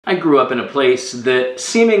I grew up in a place that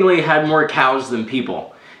seemingly had more cows than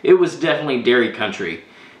people. It was definitely dairy country.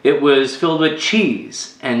 It was filled with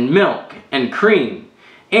cheese and milk and cream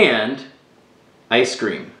and ice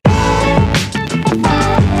cream.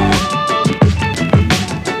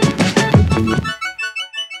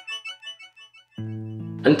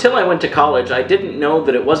 Until I went to college, I didn't know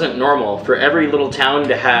that it wasn't normal for every little town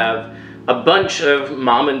to have a bunch of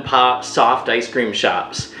mom and pop soft ice cream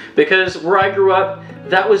shops. Because where I grew up,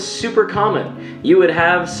 that was super common. You would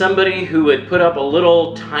have somebody who would put up a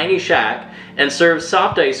little tiny shack and serve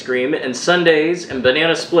soft ice cream and sundaes and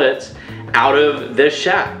banana splits out of this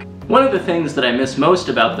shack. One of the things that I miss most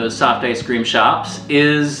about those soft ice cream shops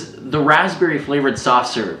is the raspberry flavored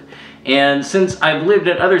soft serve. And since I've lived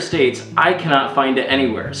in other states, I cannot find it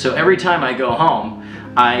anywhere. So every time I go home,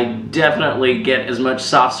 I definitely get as much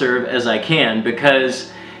soft serve as I can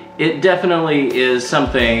because it definitely is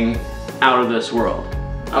something out of this world.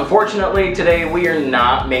 Unfortunately, today we are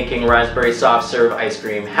not making raspberry soft serve ice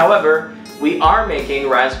cream. However, we are making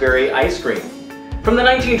raspberry ice cream. From the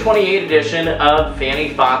 1928 edition of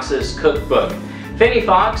Fannie Fox's cookbook. Fannie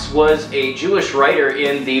Fox was a Jewish writer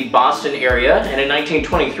in the Boston area, and in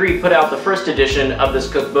 1923 put out the first edition of this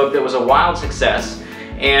cookbook that was a wild success,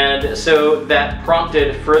 and so that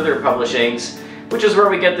prompted further publishings, which is where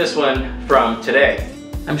we get this one from today.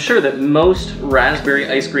 I'm sure that most raspberry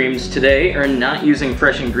ice creams today are not using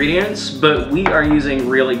fresh ingredients, but we are using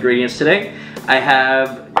real ingredients today. I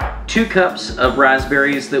have 2 cups of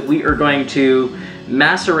raspberries that we are going to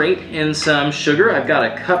macerate in some sugar. I've got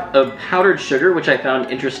a cup of powdered sugar, which I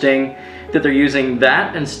found interesting that they're using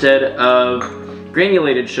that instead of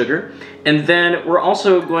granulated sugar. And then we're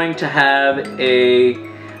also going to have a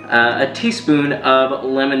teaspoon of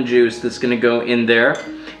lemon juice that's going to go in there.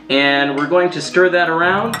 And we're going to stir that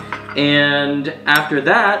around, and after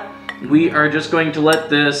that we are just going to let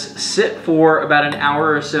this sit for about an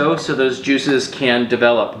hour or so those juices can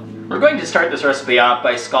develop. We're going to start this recipe off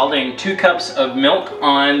by scalding 2 cups of milk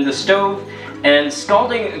on the stove, and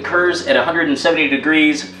scalding occurs at 170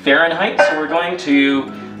 degrees Fahrenheit, so we're going to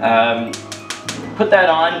put that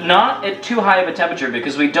on, not at too high of a temperature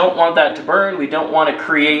because we don't want that to burn. We don't want to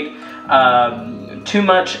create too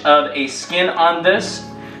much of a skin on this.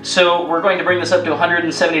 So we're going to bring this up to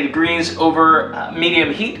 170 degrees over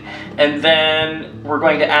medium heat, and then we're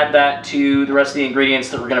going to add that to the rest of the ingredients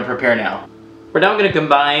that we're going to prepare now. We're now going to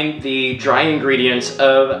combine the dry ingredients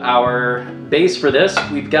of our base for this.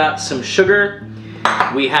 We've got some sugar,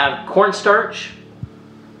 we have cornstarch,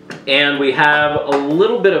 and we have a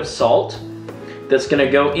little bit of salt that's going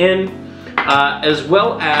to go in, as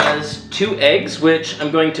well as 2 eggs, which I'm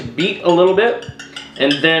going to beat a little bit,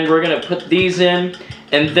 and then we're going to put these in.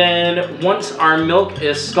 And then once our milk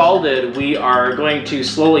is scalded, we are going to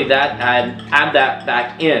slowly add that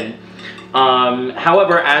back in.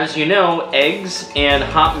 However, as you know, eggs and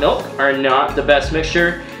hot milk are not the best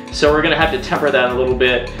mixture, so we're going to have to temper that a little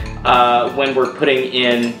bit when we're putting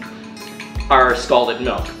in our scalded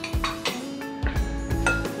milk.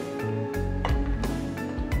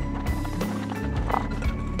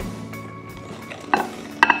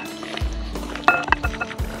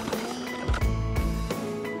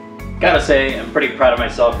 Gotta say, I'm pretty proud of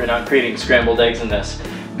myself for not creating scrambled eggs in this.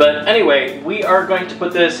 But anyway, we are going to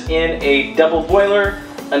put this in a double boiler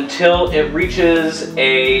until it reaches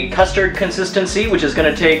a custard consistency, which is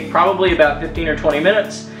going to take probably about 15 or 20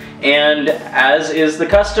 minutes. And as is the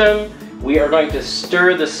custom, we are going to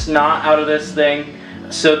stir the snot out of this thing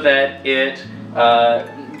so that it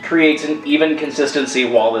creates an even consistency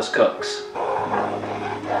while this cooks.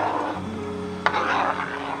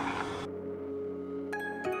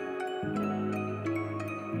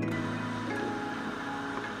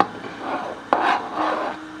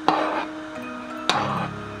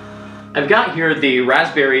 I've got here the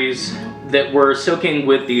raspberries that we're soaking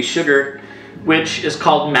with the sugar, which is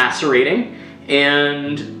called macerating,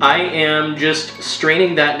 and I am just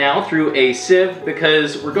straining that now through a sieve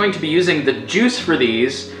because we're going to be using the juice for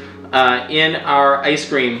these in our ice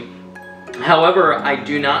cream. However, I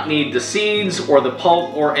do not need the seeds or the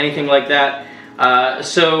pulp or anything like that,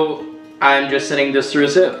 so I'm just sending this through a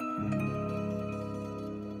sieve.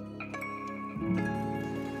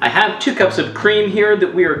 I have 2 cups of cream here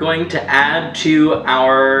that we are going to add to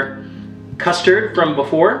our custard from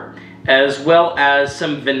before, as well as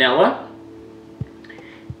some vanilla.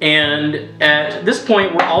 And at this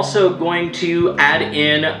point, we're also going to add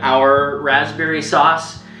in our raspberry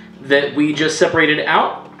sauce that we just separated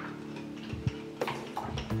out.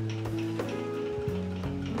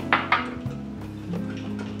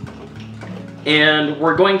 And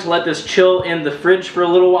we're going to let this chill in the fridge for a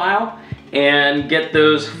little while. and get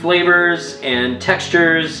those flavors and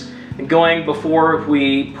textures going before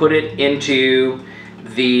we put it into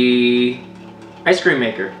the ice cream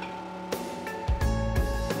maker.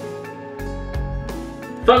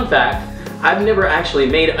 Fun fact, I've never actually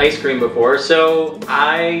made ice cream before, so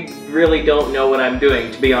I really don't know what I'm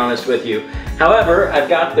doing, to be honest with you. However, I've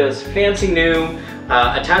got this fancy new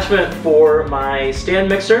attachment for my stand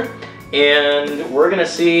mixer, and we're gonna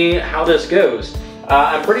see how this goes.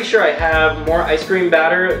 I'm pretty sure I have more ice cream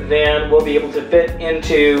batter than we'll be able to fit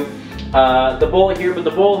into the bowl here, but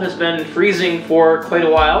the bowl has been freezing for quite a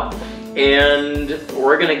while, and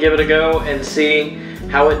we're gonna give it a go and see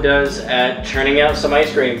how it does at churning out some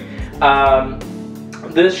ice cream.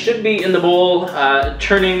 This should be in the bowl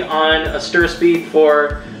turning on a stir speed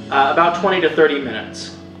for about 20 to 30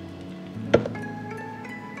 minutes.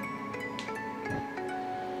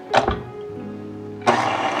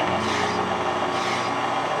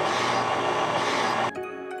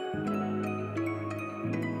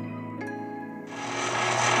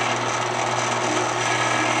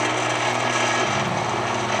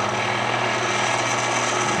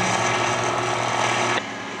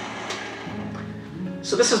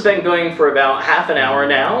 So this has been going for about half an hour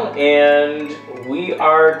now, and we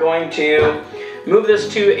are going to move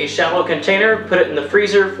this to a shallow container, put it in the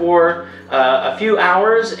freezer for a few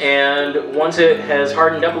hours, and once it has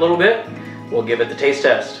hardened up a little bit, we'll give it the taste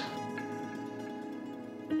test.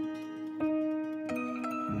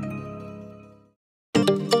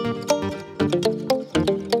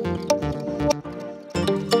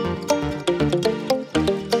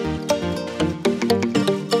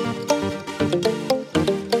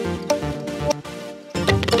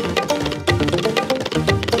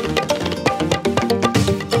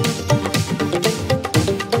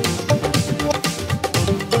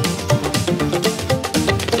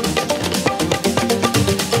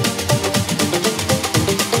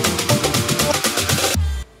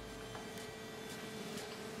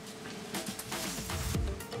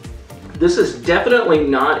 This is definitely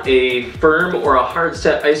not a firm or a hard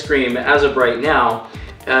set ice cream as of right now.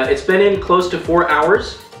 It's been in close to 4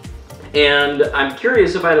 hours, and I'm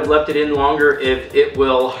curious if I'd have left it in longer if it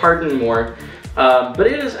will harden more. But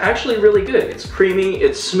it is actually really good. It's creamy,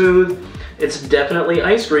 it's smooth, it's definitely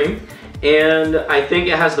ice cream, and I think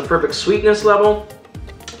it has the perfect sweetness level.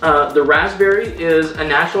 The raspberry is a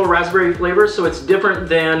natural raspberry flavor, so it's different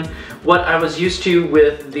than what I was used to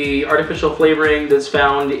with the artificial flavoring that's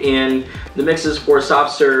found in the mixes for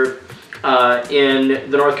soft serve in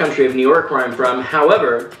the North Country of New York, where I'm from.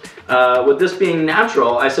 However, with this being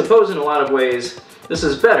natural, I suppose in a lot of ways this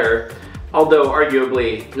is better, although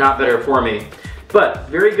arguably not better for me. But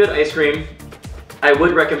very good ice cream. I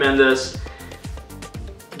would recommend this.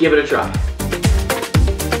 Give it a try.